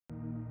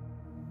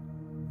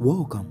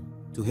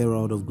Welcome to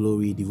Herald of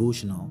Glory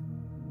Devotional.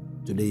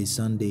 Today is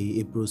Sunday,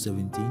 April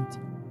 17th,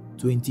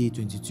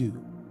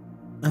 2022.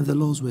 And the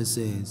Lord's Word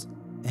says,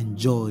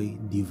 enjoy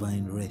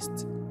divine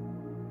rest.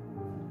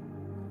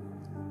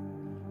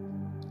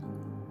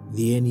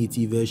 The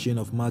NET version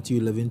of Matthew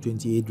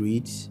 11:28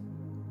 reads,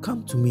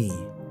 Come to me,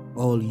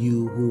 all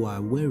you who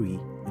are weary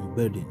and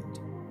burdened,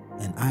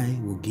 and I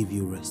will give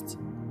you rest.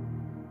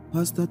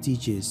 Pastor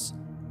teaches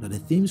that the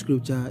theme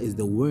scripture is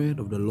the word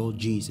of the Lord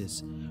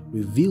Jesus,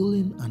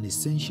 revealing an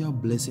essential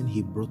blessing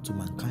he brought to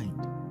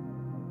mankind.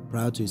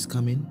 Prior to his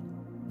coming,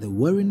 the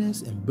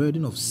weariness and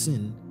burden of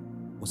sin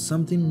was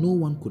something no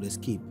one could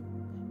escape,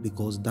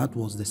 because that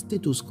was the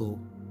status quo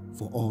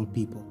for all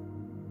people.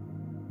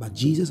 But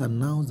Jesus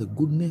announced the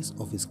goodness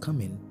of his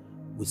coming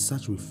with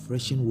such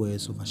refreshing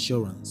words of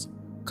assurance,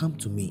 Come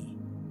to me,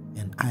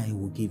 and I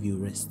will give you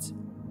rest.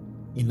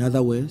 In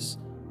other words,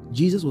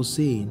 Jesus was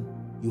saying,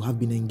 you have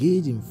been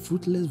engaged in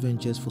fruitless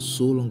ventures for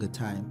so long a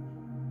time.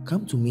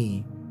 Come to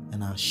me,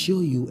 and I'll show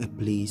you a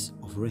place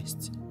of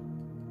rest.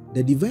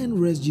 The divine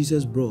rest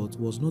Jesus brought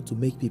was not to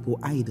make people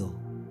idle.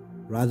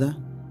 Rather,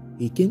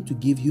 he came to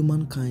give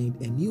humankind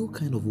a new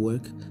kind of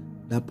work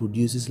that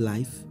produces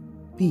life,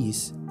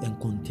 peace, and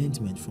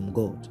contentment from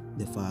God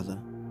the Father.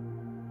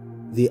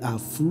 They are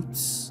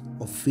fruits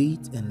of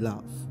faith and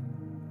love.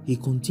 He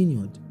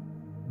continued,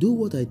 Do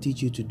what I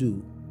teach you to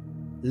do.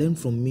 Learn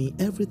from me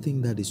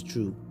everything that is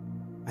true.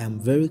 I am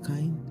very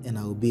kind and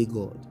I obey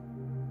God.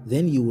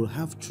 Then you will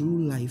have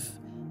true life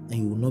and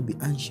you will not be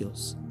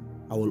anxious.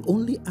 I will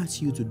only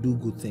ask you to do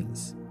good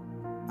things.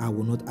 I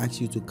will not ask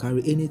you to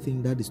carry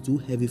anything that is too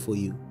heavy for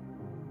you,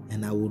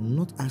 and I will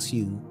not ask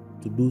you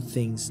to do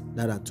things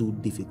that are too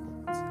difficult.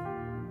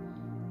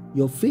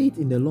 Your faith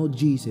in the Lord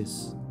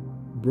Jesus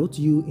brought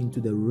you into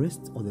the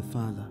rest of the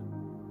Father.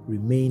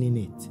 Remain in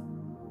it.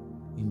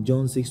 In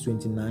John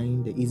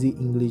 6:29, the Easy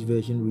English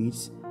version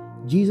reads,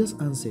 Jesus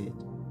answered,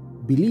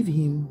 Believe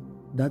him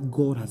that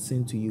God has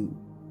sent to you.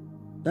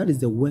 That is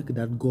the work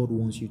that God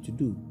wants you to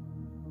do.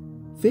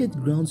 Faith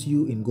grounds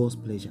you in God's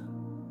pleasure.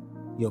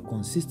 Your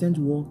consistent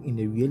walk in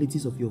the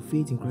realities of your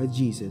faith in Christ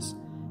Jesus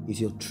is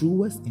your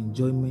truest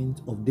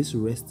enjoyment of this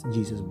rest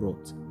Jesus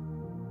brought.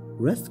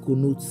 Rest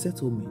connotes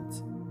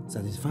settlement,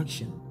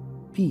 satisfaction,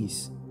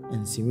 peace,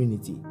 and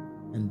serenity,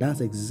 and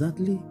that's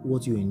exactly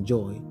what you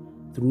enjoy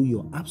through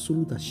your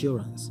absolute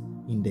assurance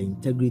in the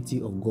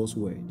integrity of God's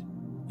word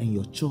and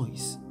your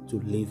choice to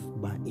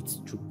live by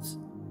its truth.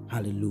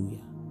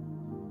 Hallelujah.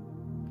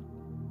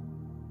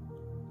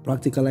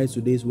 Practicalize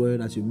today's word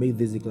as you make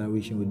this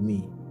declaration with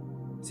me.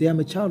 Say,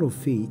 I'm a child of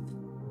faith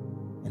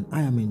and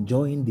I am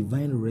enjoying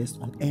divine rest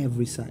on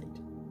every side.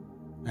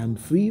 I am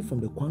free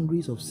from the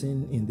quandaries of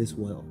sin in this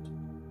world.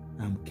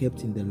 I am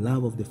kept in the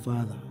love of the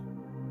Father.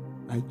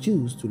 I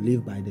choose to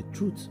live by the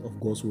truth of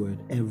God's word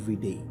every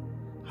day.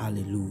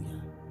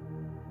 Hallelujah.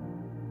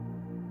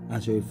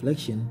 As your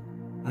reflection,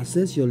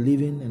 assess your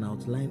living and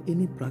outline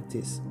any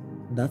practice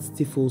that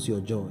stifles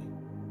your joy.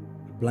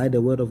 Apply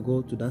the word of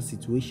God to that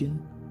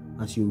situation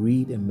as you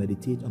read and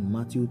meditate on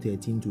Matthew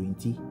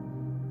 13:20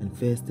 and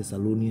 1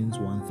 Thessalonians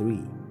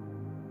 1:3.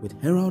 With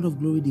Herald of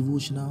Glory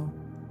Devotional,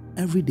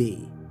 every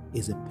day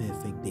is a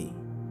perfect day.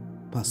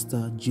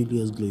 Pastor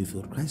Julius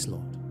Gloryfield Christ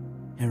Lord,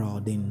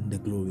 heralding the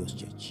glorious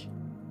church.